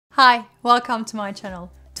Hi, welcome to my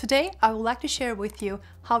channel. Today, I would like to share with you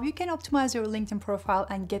how you can optimize your LinkedIn profile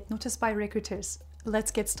and get noticed by recruiters.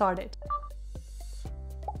 Let's get started.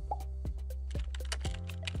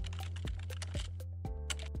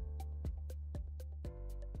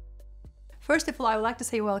 First of all, I would like to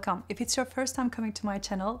say welcome. If it's your first time coming to my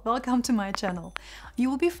channel, welcome to my channel.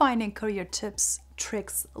 You will be finding career tips,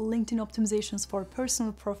 tricks, LinkedIn optimizations for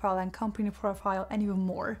personal profile and company profile, and even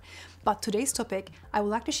more. But today's topic, I would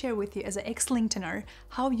like to share with you as an ex-LinkedIner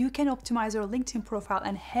how you can optimize your LinkedIn profile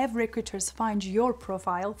and have recruiters find your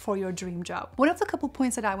profile for your dream job. One of the couple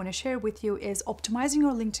points that I want to share with you is optimizing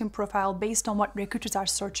your LinkedIn profile based on what recruiters are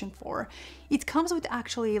searching for. It comes with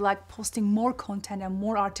actually like posting more content and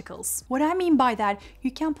more articles. What I mean by that,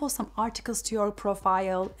 you can post some articles to your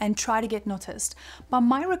profile and try to get noticed. But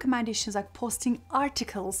my recommendation is like posting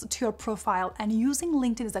articles to your profile and using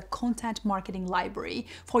LinkedIn as a content marketing library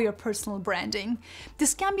for your personal branding.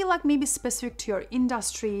 This can be like maybe specific to your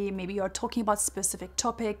industry, maybe you're talking about specific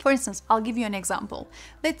topic. For instance, I'll give you an example.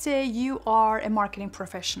 Let's say you are a marketing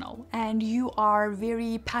professional and you are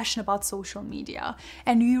very passionate about social media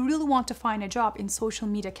and you really want to find a job in social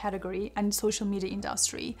media category and social media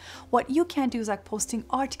industry. What you can do is like posting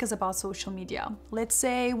articles about social media. Let's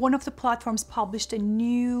say one of the platforms published a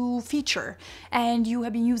new feature and you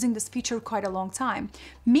have been using this feature quite a long time.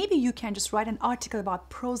 Maybe you can just write an article about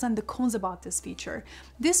pros and the cons about this feature.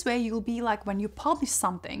 This way you'll be like, when you publish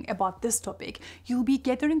something about this topic, you'll be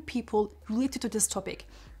gathering people related to this topic.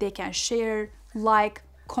 They can share, like,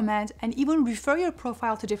 comment, and even refer your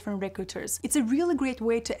profile to different recruiters. It's a really great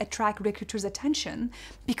way to attract recruiters' attention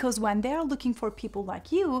because when they're looking for people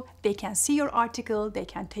like you, they can see your article, they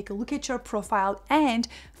can take a look at your profile, and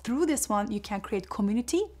through this one, you can create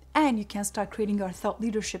community and you can start creating your thought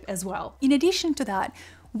leadership as well. In addition to that,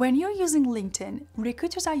 when you're using LinkedIn,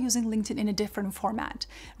 recruiters are using LinkedIn in a different format.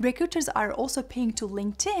 Recruiters are also paying to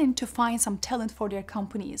LinkedIn to find some talent for their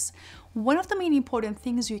companies. One of the main important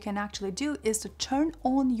things you can actually do is to turn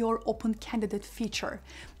on your open candidate feature.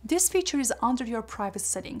 This feature is under your private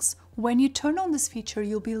settings. When you turn on this feature,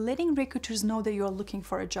 you'll be letting recruiters know that you're looking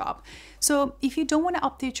for a job. So if you don't want to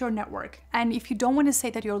update your network, and if you don't want to say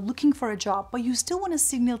that you're looking for a job, but you still want to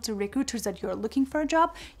signal to recruiters that you're looking for a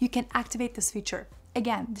job, you can activate this feature.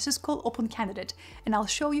 Again, this is called Open Candidate, and I'll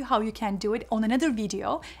show you how you can do it on another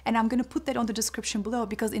video, and I'm going to put that on the description below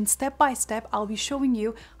because in step by step, I'll be showing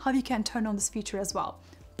you how you can turn on this feature as well.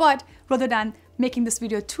 But rather than making this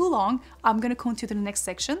video too long, I'm going to continue to the next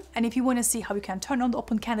section, and if you want to see how you can turn on the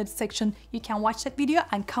Open Candidate section, you can watch that video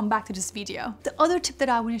and come back to this video. The other tip that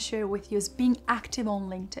I want to share with you is being active on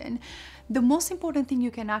LinkedIn. The most important thing you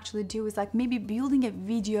can actually do is like maybe building a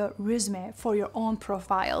video resume for your own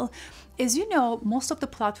profile. As you know, most of the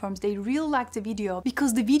platforms, they really like the video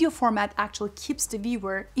because the video format actually keeps the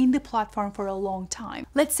viewer in the platform for a long time.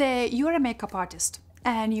 Let's say you're a makeup artist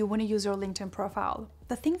and you want to use your LinkedIn profile.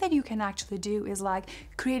 The thing that you can actually do is like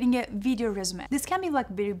creating a video resume. This can be like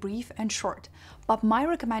very brief and short, but my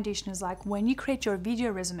recommendation is like when you create your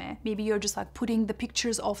video resume, maybe you're just like putting the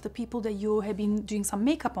pictures of the people that you have been doing some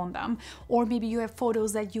makeup on them, or maybe you have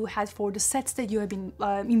photos that you had for the sets that you have been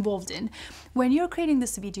involved in. When you're creating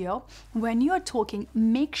this video, when you're talking,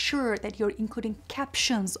 make sure that you're including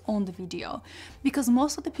captions on the video because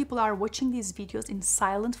most of the people are watching these videos in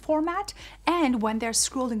silent format, and when they're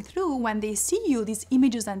scrolling through, when they see you, these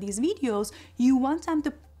images and these videos, you want them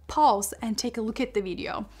to pause and take a look at the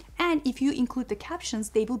video. And if you include the captions,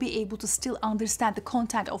 they will be able to still understand the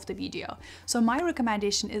content of the video. So my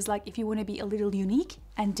recommendation is like if you want to be a little unique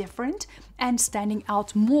and different and standing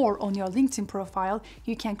out more on your LinkedIn profile,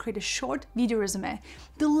 you can create a short video resume.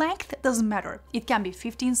 The length doesn't matter. It can be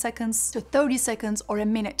 15 seconds to 30 seconds or a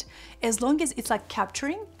minute. As long as it's like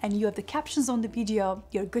capturing and you have the captions on the video,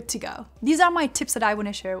 you're good to go. These are my tips that I want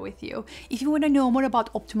to share with you. If you want to know more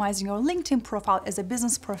about optimizing your LinkedIn profile as a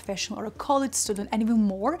business professional or a college student and even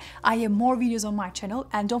more, I have more videos on my channel,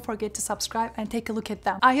 and don't forget to subscribe and take a look at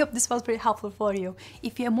them. I hope this was very helpful for you.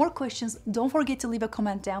 If you have more questions, don't forget to leave a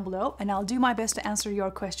comment down below and I'll do my best to answer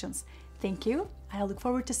your questions. Thank you, and I look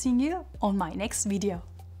forward to seeing you on my next video.